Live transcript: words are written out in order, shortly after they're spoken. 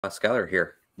Schuyler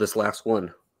here. This last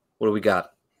one, what do we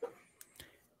got?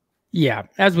 Yeah,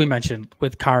 as we mentioned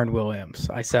with Kyron Williams,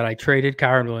 I said I traded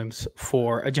Kyron Williams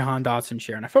for a Jahan Dotson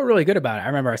share, and I felt really good about it. I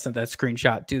remember I sent that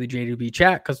screenshot to the J2B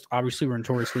chat because obviously we're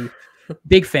notoriously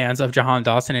big fans of Jahan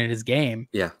Dotson and his game.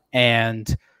 Yeah.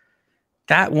 And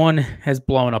that one has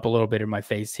blown up a little bit in my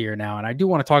face here now. And I do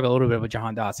want to talk a little bit about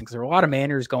Jahan Dotson because there are a lot of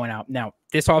managers going out. Now,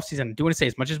 this offseason, I do want to say,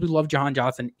 as much as we love Jahan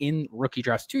Dotson in rookie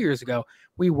drafts 2 years ago,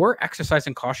 we were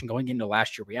exercising caution going into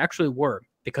last year. We actually were,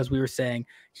 because we were saying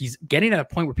he's getting at a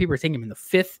point where people are taking him in the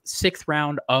 5th, 6th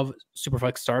round of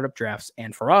Superflex startup drafts.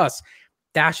 And for us,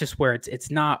 that's just where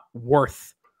it's not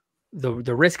worth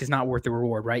the risk is not worth the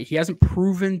reward, right? He hasn't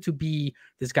proven to be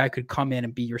this guy could come in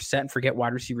and be your set and forget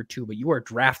wide receiver 2, but you are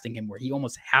drafting him where he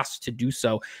almost has to do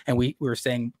so. And we were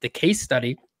saying the case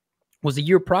study was a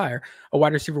year prior, a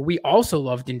wide receiver we also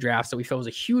loved in drafts that we felt was a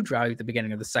huge value at the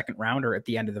beginning of the 2nd round or at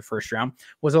the end of the 1st round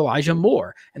was Elijah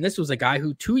Moore. And this was a guy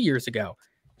who 2 years ago,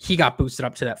 he got boosted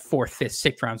up to that 4th,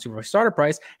 5th, 6th round Super Bowl starter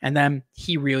price. And then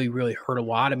he really, really hurt a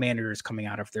lot of managers coming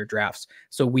out of their drafts.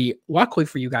 So we, luckily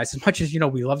for you guys, as much as,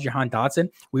 we love Jahan Dotson,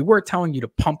 we were telling you to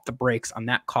pump the brakes on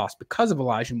that cost because of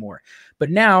Elijah Moore. But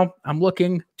now I'm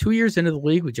looking 2 years into the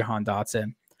league with Jahan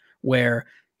Dotson, where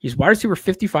he's wide receiver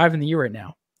 55 in the year right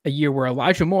now. A year where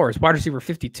Elijah Moore is wide receiver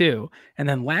 52. And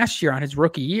then last year on his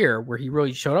rookie year, where he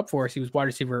really showed up for us, he was wide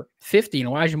receiver 50. And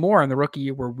Elijah Moore on the rookie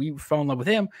year where we fell in love with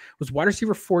him was wide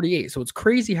receiver 48. So it's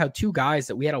crazy how two guys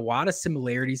that we had a lot of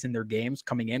similarities in their games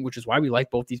coming in, which is why we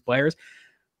like both these players,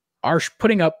 are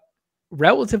putting up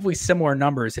relatively similar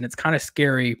numbers. And it's kind of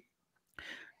scary.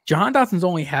 Jahan Dotson's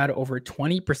only had over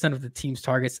 20% of the team's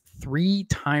targets 3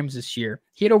 times this year.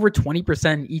 He had over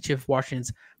 20% in each of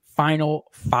Washington's final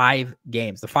 5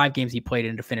 games, the 5 games he played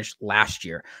in to finish last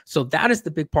year. So that is the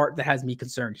big part that has me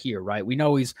concerned here, right? We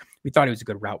thought he was a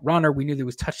good route runner. We knew there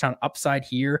was touchdown upside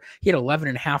here. He had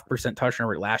 11.5% touchdown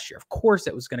rate last year. Of course,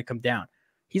 it was going to come down.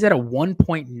 He's at a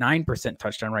 1.9%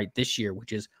 touchdown rate this year,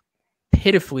 which is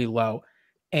pitifully low.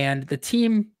 And the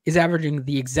team is averaging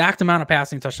the exact amount of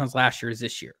passing touchdowns last year as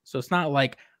this year. So it's not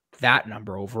like that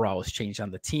number overall has changed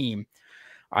on the team.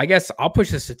 I guess I'll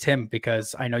push this to Tim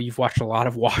because I know you've watched a lot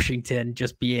of Washington,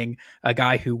 just being a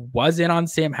guy who was in on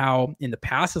Sam Howell in the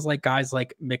past as like guys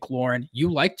like McLaurin.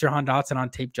 You like Jahan Dotson on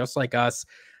tape just like us.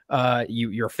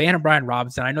 You're a fan of Brian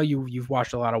Robinson. I know you've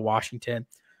watched a lot of Washington.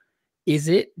 Is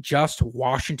it just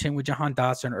Washington with Jahan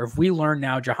Dotson, or if we learn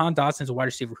now Jahan Dotson is a wide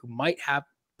receiver who might have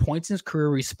points in his career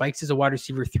where he spikes as a wide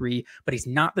receiver 3, but he's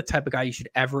not the type of guy you should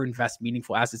ever invest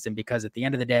meaningful assets in because at the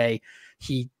end of the day,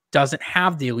 he doesn't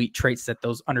have the elite traits that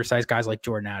those undersized guys like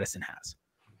Jordan Addison has.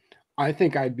 I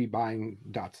think I'd be buying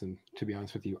Dotson, to be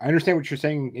honest with you. I understand what you're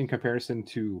saying in comparison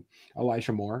to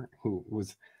Elijah Moore,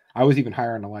 I was even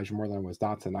higher on Elijah Moore than I was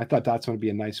Dotson. I thought Dotson would be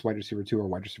a nice wide receiver 2 or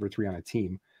wide receiver 3 on a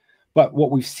team. But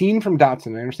what we've seen from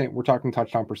Dotson, I understand we're talking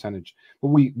touchdown percentage, but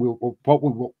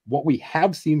what we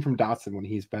have seen from Dotson when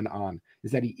he's been on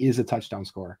is that he is a touchdown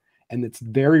scorer. And it's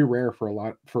very rare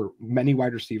for many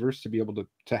wide receivers to be able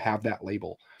to have that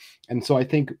label. And so I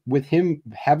think with him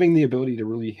having the ability to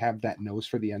really have that nose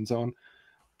for the end zone,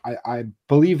 I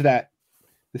believe that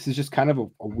this is just kind of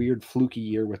a weird fluky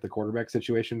year with the quarterback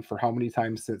situation for how many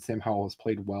times that Sam Howell has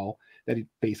played well, that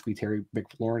basically Terry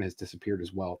McLaurin has disappeared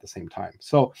as well at the same time.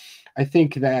 So I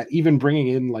think that even bringing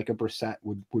in like a Brissett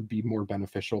would be more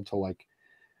beneficial to like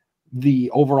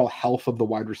the overall health of the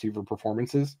wide receiver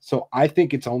performances. So I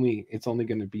think it's only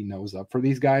going to be nose up for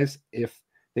these guys if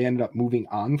they ended up moving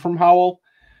on from Howell.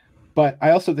 But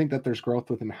I also think that there's growth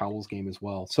within Howell's game as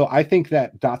well. So I think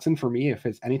that Dotson, for me, if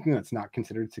it's anything that's not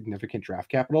considered significant draft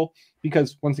capital,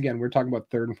 because once again, we're talking about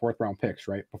 3rd and 4th round picks,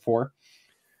 right? Before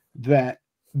that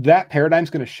paradigm's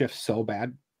going to shift so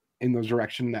bad in the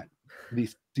direction that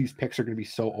these picks are going to be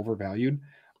so overvalued.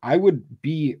 I would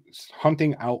be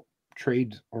hunting out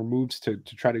trades or moves to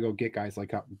try to go get guys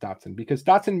like Dotson, because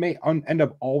Dotson may end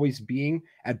up always being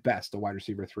at best a wide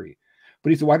receiver 3, but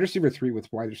he's a wide receiver 3 with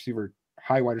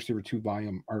high wide receiver 2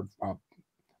 volume or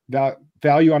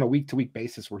value on a week-to-week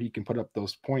basis where he can put up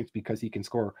those points because he can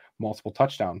score multiple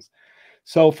touchdowns.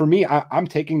 So for me, I'm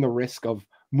taking the risk of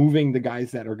moving the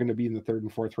guys that are going to be in the 3rd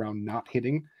and 4th round not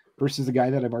hitting versus a guy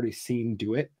that I've already seen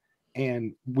do it.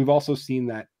 And we've also seen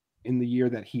that in the year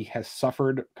that he has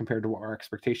suffered compared to what our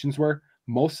expectations were,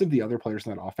 most of the other players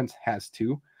in that offense has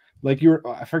too. Like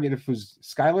I forget if it was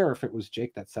Schuyler or if it was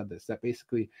Jake that said this, that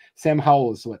basically Sam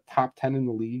Howell is top 10 in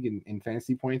the league in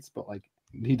fantasy points, but like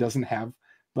he doesn't have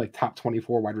like top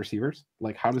 24 wide receivers.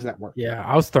 Like, how does that work? Yeah,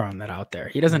 I was throwing that out there.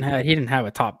 He didn't have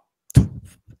a top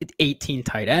 18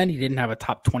 tight end. He didn't have a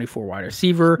top 24 wide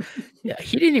receiver. Yeah,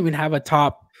 he didn't even have a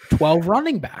top 12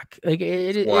 running back. Like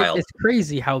it's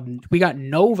crazy how we got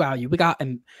no value. We got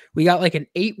like an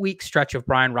 8-week stretch of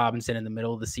Brian Robinson in the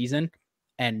middle of the season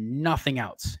and nothing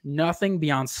else, nothing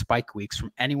beyond spike weeks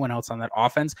from anyone else on that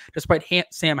offense, despite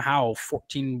Sam Howell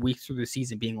 14 weeks through the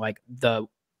season being like the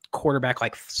quarterback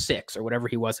like 6 or whatever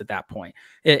he was at that point.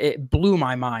 It blew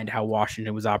my mind how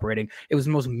Washington was operating. It was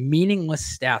the most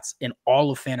meaningless stats in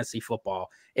all of fantasy football.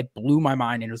 It blew my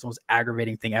mind, and it was the most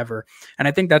aggravating thing ever. And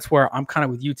I think that's where I'm kind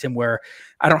of with you, Tim, where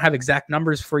I don't have exact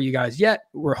numbers for you guys yet.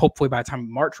 We're hopefully by the time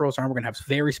March rolls around, we're going to have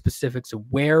very specifics of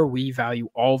where we value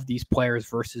all of these players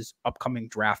versus upcoming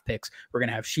draft picks. We're going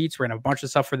to have sheets. We're going to have a bunch of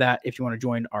stuff for that. If you want to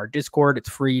join our Discord, it's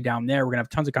free down there. We're going to have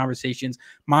tons of conversations.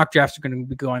 Mock drafts are going to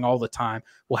be going all the time.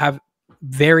 We'll have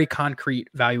very concrete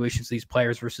valuations of these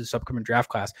players versus upcoming draft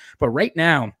class. But right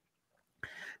now,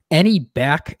 any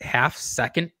back half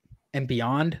second and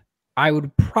beyond, I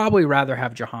would probably rather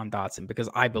have Jahan Dotson because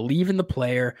I believe in the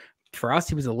player. For us,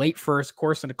 he was a late first, of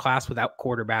course, in a class without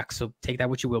quarterback. So take that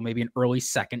what you will, maybe an early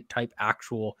second type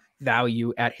actual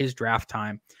value at his draft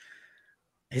time.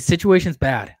 His situation's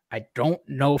bad. I don't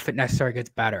know if it necessarily gets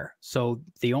better. So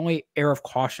the only air of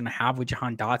caution I have with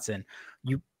Jahan Dotson,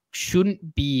 you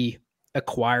shouldn't be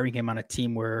acquiring him on a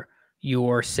team where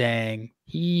you're saying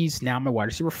he's now my wide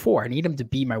receiver 4. I need him to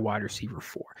be my wide receiver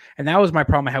 4. And that was my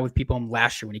problem I had with people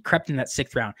last year when he crept in that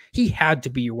 6th round. He had to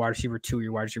be your wide receiver 2 or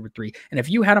your wide receiver 3. And if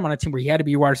you had him on a team where he had to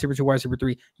be your wide receiver 2, wide receiver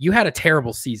 3, you had a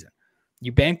terrible season.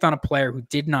 You banked on a player who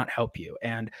did not help you.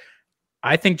 And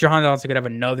I think Jahan Dotson could have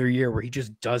another year where he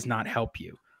just does not help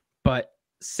you. But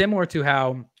similar to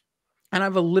how, and I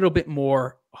have a little bit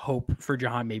more hope for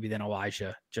Jahan maybe than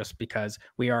Elijah, just because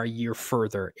we are a year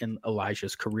further in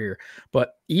Elijah's career.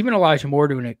 But even Elijah Moore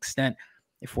to an extent,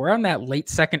 if we're on that late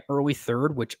second, early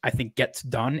third, which I think gets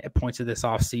done at points of this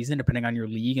offseason, depending on your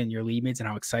league and your league mates and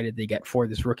how excited they get for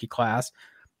this rookie class,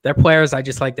 they're players I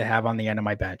just like to have on the end of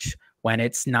my bench. When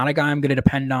it's not a guy I'm going to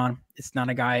depend on, it's not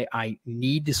a guy I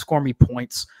need to score me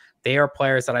points. They are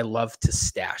players that I love to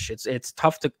stash. It's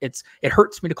tough to, it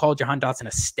hurts me to call Jahan Dotson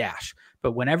a stash,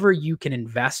 but whenever you can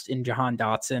invest in Jahan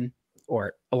Dotson,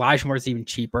 or Elijah Moore is even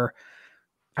cheaper,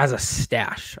 as a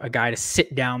stash, a guy to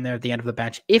sit down there at the end of the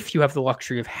bench, if you have the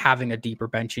luxury of having a deeper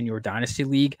bench in your Dynasty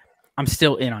league, I'm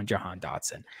still in on Jahan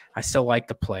Dotson. I still like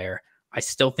the player. I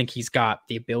still think he's got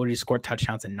the ability to score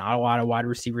touchdowns and not a lot of wide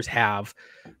receivers have.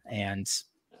 And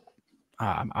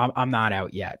I'm not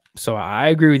out yet. So I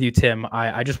agree with you, Tim.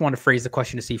 I just want to phrase the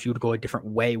question to see if you would go a different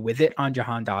way with it on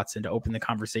Jahan Dotson to open the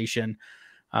conversation.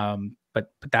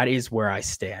 But that is where I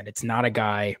stand. It's not a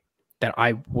guy that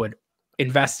I would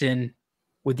invest in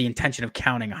with the intention of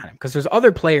counting on him, because there's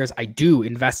other players I do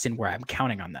invest in where I'm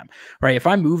counting on them, right? If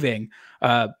I'm moving,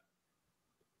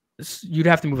 you'd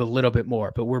have to move a little bit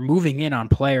more, but we're moving in on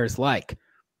players like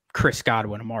Chris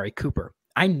Godwin, Amari Cooper.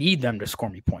 I need them to score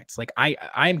me points. Like I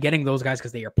am getting those guys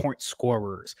because they are point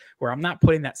scorers, where I'm not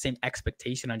putting that same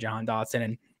expectation on Jahan Dotson.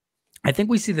 And I think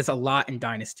we see this a lot in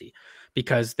Dynasty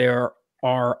because there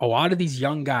are a lot of these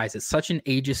young guys. It's such an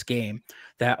ageist game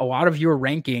that a lot of your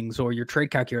rankings or your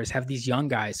trade calculators have these young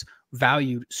guys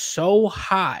valued so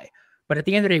high. But at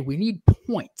the end of the day, we need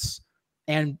points.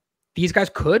 And these guys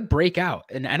could break out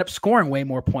and end up scoring way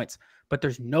more points, but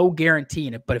there's no guarantee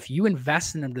in it. But if you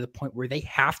invest in them to the point where they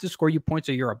have to score you points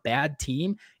or you're a bad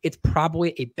team, it's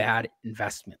probably a bad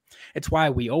investment. It's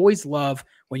why we always love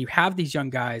when you have these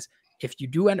young guys, if you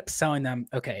do end up selling them,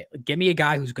 okay, give me a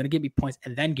guy who's going to give me points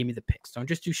and then give me the picks. Don't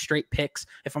just do straight picks.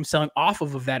 If I'm selling off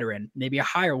of a veteran, maybe a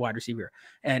higher wide receiver,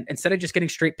 and instead of just getting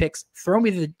straight picks, throw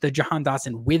me the Jahan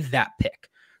Dotson with that pick,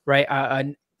 right? I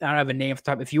don't have a name off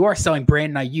the top. If you are selling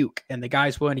Brandon Ayuk and the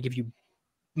guy's willing to give you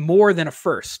more than a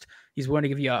first, he's willing to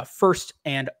give you a first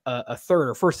and a third,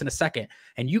 or first and a second,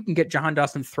 and you can get Jahan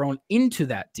Dotson thrown into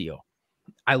that deal,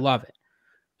 I love it,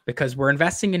 because we're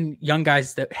investing in young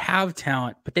guys that have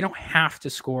talent, but they don't have to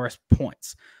score us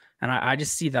points. And I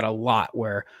just see that a lot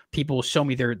where people show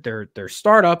me their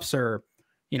startups or,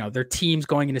 you know, their teams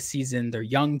going into season, their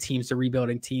young teams, their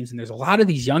rebuilding teams. And there's a lot of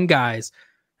these young guys.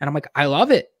 And I'm like, I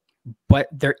love it. But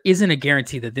there isn't a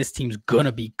guarantee that this team's going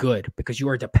to be good because you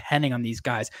are depending on these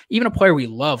guys. Even a player we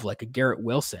love, like a Garrett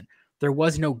Wilson, there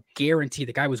was no guarantee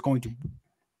the guy was going to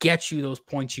get you those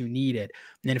points you needed.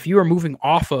 And then if you were moving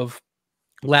off of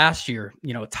last year,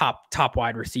 you know, top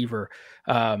wide receiver,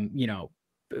 you know,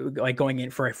 like going in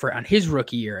for on his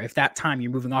rookie year, if that time you're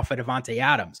moving off of Devontae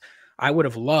Adams, I would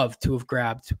have loved to have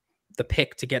grabbed the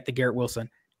pick to get the Garrett Wilson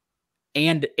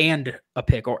and a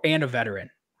pick and a veteran,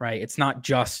 right? It's not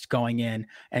just going in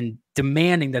and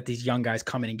demanding that these young guys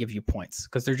come in and give you points,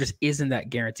 because there just isn't that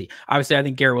guarantee. Obviously, I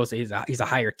think Garrett Wilson he's a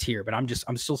higher tier, but I'm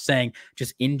still saying,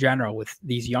 just in general, with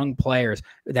these young players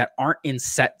that aren't in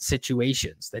set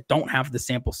situations, that don't have the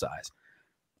sample size,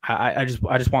 I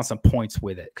just want some points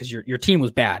with it, because your team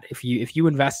was bad. If you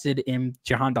invested in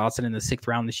Jahan Dotson in the 6th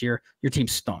round this year, your team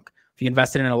stunk. If you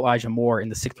invested in Elijah Moore in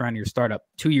the 6th round of your startup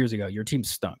 2 years ago, your team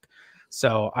stunk.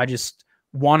 So I just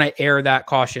want to air that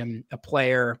caution. A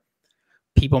player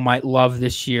people might love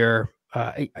this year,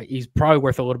 he's probably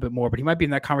worth a little bit more, but he might be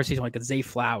in that conversation like a Zay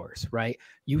Flowers, right?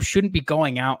 You shouldn't be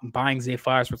going out and buying Zay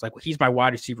Flowers where it's like, well, he's my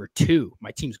wide receiver 2.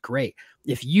 My team's great.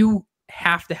 If you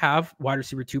have to have wide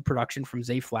receiver 2 production from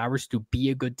Zay Flowers to be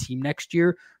a good team next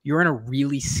year, you're in a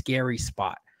really scary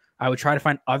spot. I would try to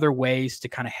find other ways to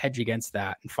kind of hedge against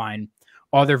that and find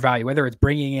other value, whether it's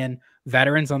bringing in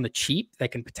veterans on the cheap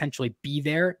that can potentially be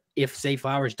there if Zay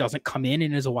Flowers doesn't come in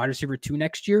and is a wide receiver 2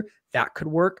 next year. That could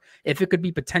work. If it could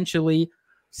be potentially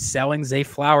selling Zay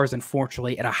Flowers,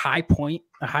 unfortunately, at a high price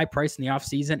in the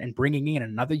offseason, and bringing in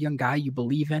another young guy you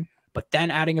believe in, but then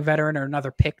adding a veteran or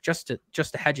another pick just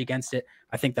to hedge against it,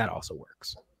 I think that also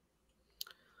works.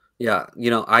 Yeah,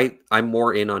 I'm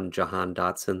more in on Jahan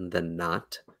Dotson than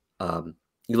not.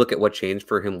 You look at what changed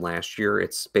for him last year,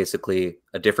 it's basically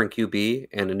a different QB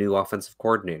and a new offensive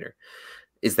coordinator.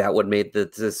 Is that what made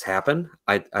this happen?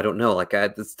 I don't know. Like,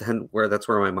 that's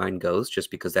where my mind goes,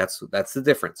 just because that's the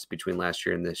difference between last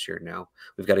year and this year. Now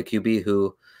we've got a QB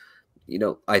who,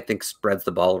 I think spreads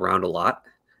the ball around a lot,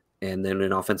 and then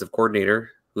an offensive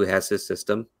coordinator who has his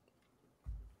system.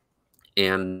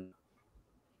 And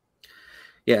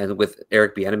yeah, and with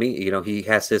Eric Bieniemy, he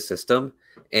has his system,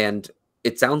 and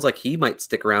it sounds like he might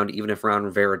stick around even if Ron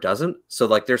Rivera doesn't. So,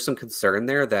 like, there's some concern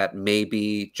there that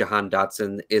maybe Jahan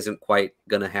Dotson isn't quite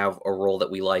going to have a role that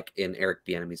we like in Eric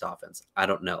Bieniemy's offense. I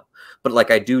don't know. But,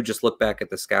 like, I do just look back at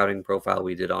the scouting profile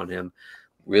we did on him.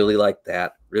 Really like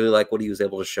that. Really like what he was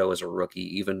able to show as a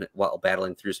rookie, even while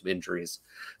battling through some injuries.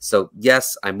 So,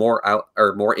 yes, I'm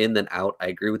more in than out. I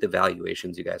agree with the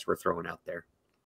valuations you guys were throwing out there.